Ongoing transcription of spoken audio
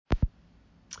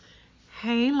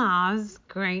Hey loves,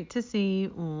 great to see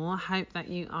you all. Hope that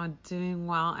you are doing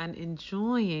well and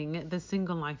enjoying the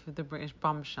single life of the British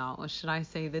bombshell, or should I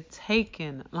say the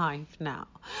taken life now.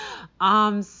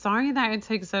 Sorry that it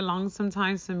takes so long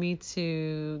sometimes for me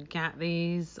to get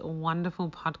these wonderful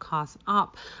podcasts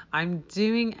up. I'm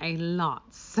doing a lot.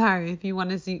 So if you want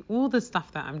to see all the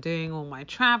stuff that I'm doing, all my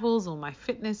travels, all my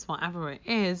fitness, whatever it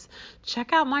is,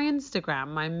 check out my Instagram.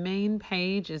 My main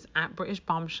page is at British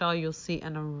Bombshell. You'll see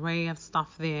an array of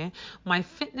stuff there. My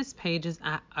fitness page is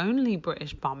at Only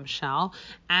British Bombshell,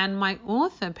 and my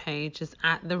author page is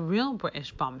at The Real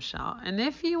British Bombshell. And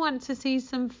if you want to see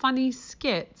some funny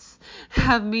skits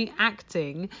of me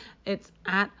acting, it's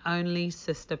at Only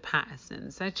Sister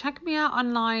Patterson. So check me out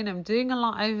online. I'm doing a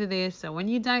lot over there. So when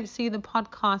you don't see the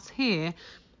podcast here,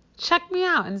 check me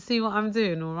out and see what I'm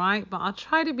doing, all right? But I'll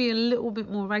try to be a little bit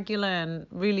more regular and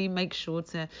really make sure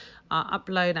to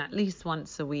upload at least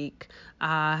once a week,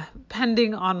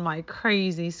 pending on my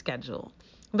crazy schedule.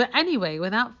 But anyway,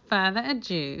 without further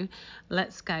ado,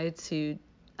 let's go to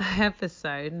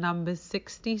episode number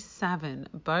 67.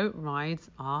 Boat rides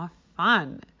are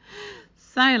fun.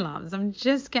 So loves, I'm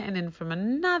just getting in from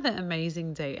another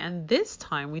amazing day, and this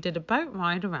time we did a boat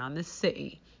ride around the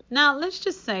city. Now, let's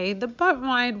just say the boat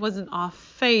ride wasn't our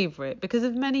favourite because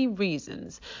of many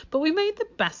reasons, but we made the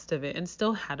best of it and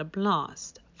still had a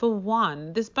blast. For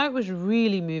one, this boat was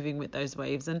really moving with those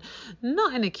waves, and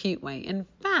not in a cute way. In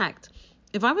fact,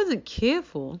 if I wasn't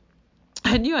careful,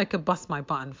 I knew I could bust my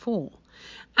butt and fall.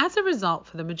 As a result,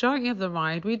 for the majority of the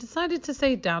ride, we decided to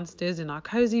stay downstairs in our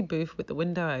cozy booth with the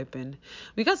window open.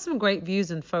 We got some great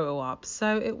views and photo ops,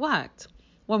 so it worked.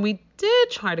 When we did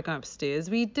try to go upstairs,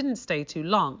 we didn't stay too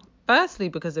long. Firstly,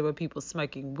 because there were people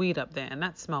smoking weed up there, and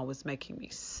that smell was making me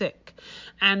sick.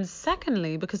 And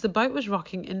secondly, because the boat was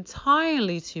rocking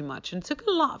entirely too much and took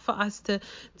a lot for us to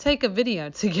take a video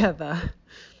together.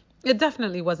 It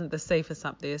definitely wasn't the safest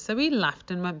up there, so we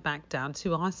left and went back down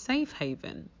to our safe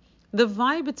haven. The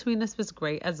vibe between us was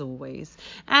great as always,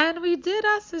 and we did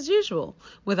us as usual,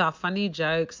 with our funny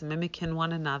jokes, mimicking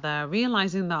one another,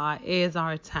 realizing that our ears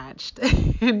are attached,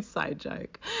 inside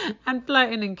joke, and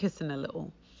flirting and kissing a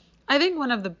little. I think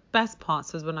one of the best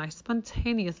parts was when I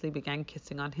spontaneously began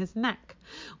kissing on his neck.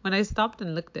 When I stopped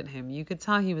and looked at him, you could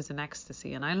tell he was in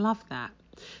ecstasy, and I loved that.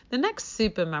 The next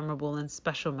super memorable and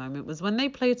special moment was when they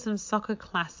played some soccer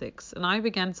classics, and I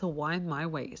began to wind my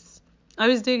waist. I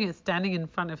was doing it standing in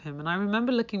front of him, and I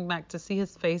remember looking back to see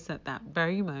his face at that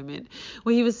very moment,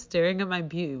 where he was staring at my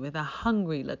beauty with a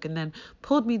hungry look and then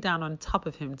pulled me down on top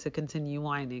of him to continue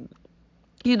whining.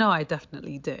 You know, I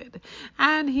definitely did.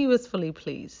 And he was fully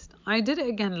pleased. I did it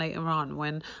again later on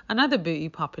when another booty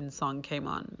poppin' song came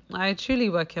on. I truly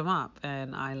woke him up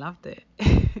and I loved it.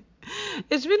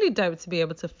 It's really dope to be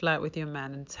able to flirt with your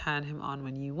man and turn him on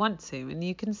when you want to. And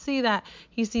you can see that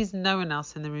he sees no one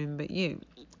else in the room but you.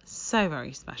 So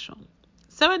very special.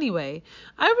 So anyway,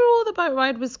 overall the boat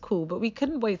ride was cool, but we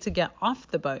couldn't wait to get off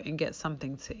the boat and get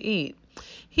something to eat.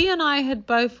 He and I had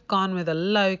both gone with a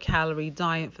low-calorie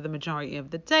diet for the majority of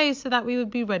the day so that we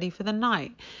would be ready for the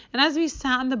night. And as we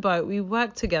sat on the boat, we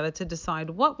worked together to decide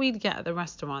what we'd get at the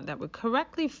restaurant that would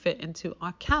correctly fit into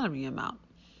our calorie amount.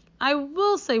 I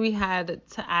will say we had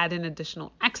to add in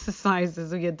additional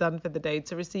exercises we had done for the day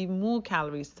to receive more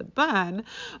calories to burn,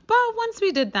 but once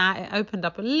we did that, it opened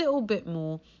up a little bit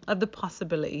more of the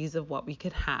possibilities of what we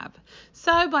could have.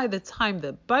 So by the time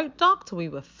the boat docked, we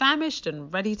were famished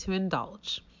and ready to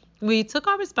indulge. We took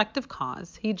our respective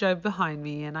cars. He drove behind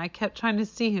me and I kept trying to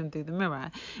see him through the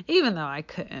mirror, even though I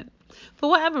couldn't.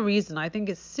 For whatever reason, I think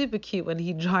it's super cute when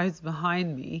he drives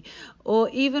behind me, or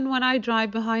even when I drive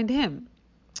behind him.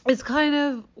 It's kind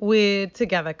of weird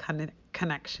together kind of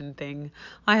connection thing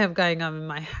I have going on in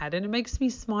my head, and it makes me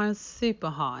smile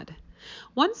super hard.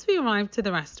 Once we arrived to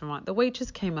the restaurant, the waitress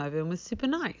came over and was super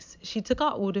nice. She took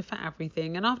our order for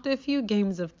everything, and after a few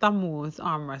games of thumb wars,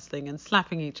 arm wrestling, and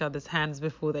slapping each other's hands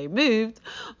before they moved,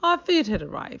 our food had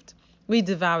arrived. We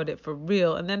devoured it for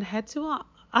real and then head to our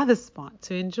other spot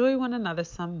to enjoy one another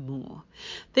some more.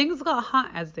 Things got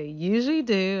hot as they usually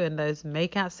do, and those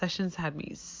makeout sessions had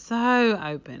me so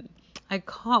open. I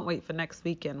can't wait for next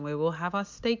weekend where we'll have our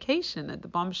staycation at the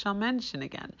Bombshell Mansion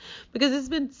again, because it's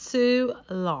been too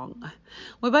long.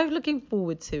 We're both looking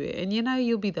forward to it, and you know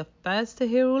you'll be the first to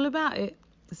hear all about it.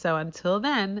 So until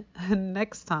then,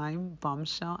 next time,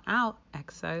 Bombshell out.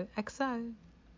 XOXO.